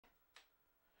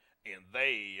And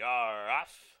they are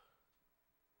off.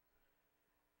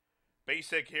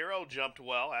 Basic Hero jumped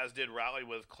well, as did Rally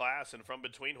with Class, and from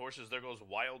between horses there goes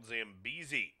Wild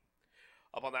Zambezi.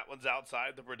 Up on that one's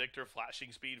outside, the Predictor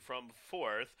flashing speed from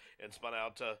fourth and spun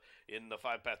out in the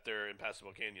five path there in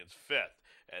Impassable Canyon's fifth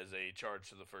as a charge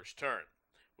to the first turn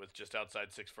with just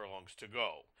outside 6 furlongs to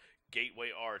go.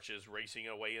 Gateway Arch is racing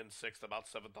away in sixth, about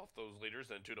seventh off those leaders,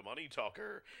 then to the Money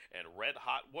Talker, and Red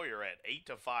Hot Warrior at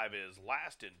 8-5 is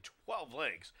last in 12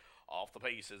 lengths. Off the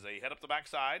pace as they head up the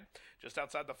backside, just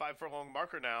outside the 5 furlong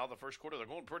marker now. The first quarter, they're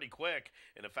going pretty quick.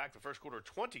 And in fact, the first quarter,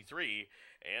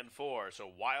 23-4.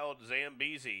 So Wild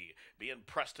Zambezi being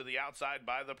pressed to the outside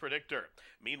by the Predictor.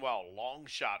 Meanwhile, Long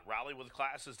Shot Rally with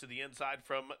Classes to the inside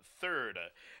from third.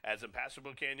 As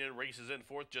Impassable Canyon races in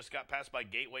fourth, just got passed by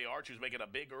Gateway Arch, who's making a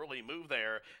big early move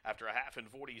there after a half in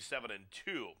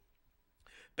 47-2.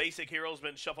 Basic Hero's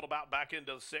been shuffled about back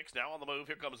into the six. Now on the move,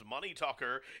 here comes Money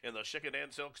Talker, and the Chicken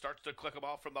Silk starts to click him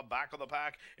off from the back of the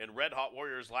pack, and Red Hot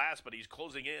Warrior's last, but he's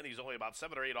closing in. He's only about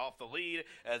 7 or 8 off the lead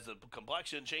as the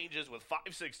complexion changes with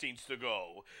 5/16 to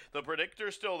go. The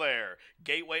Predictor's still there.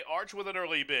 Gateway Arch with an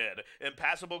early bid.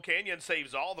 Impassable Canyon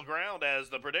saves all the ground as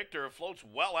the Predictor floats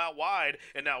well out wide,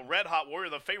 and now Red Hot Warrior,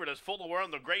 the favorite, is full aware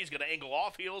on the gray. He's going to angle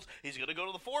off heels. He's going to go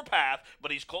to the four path,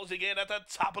 but he's closing in at the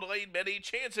top of the lane. Many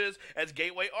chances as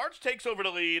Gateway Arch takes over the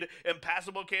lead.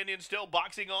 Impassable Canyon still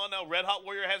boxing on. Now Red Hot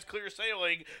Warrior has clear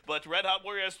sailing, but Red Hot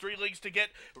Warrior has 3 leagues to get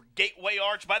Gateway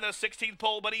Arch by the 16th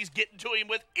pole, but he's getting to him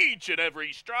with each and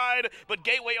every stride. But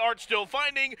Gateway Arch still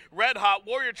finding. Red Hot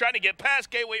Warrior trying to get past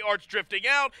Gateway Arch, drifting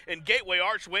out, and Gateway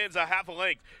Arch wins a half a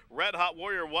length. Red Hot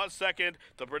Warrior was second,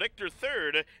 the Predictor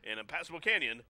third, and Impassable Canyon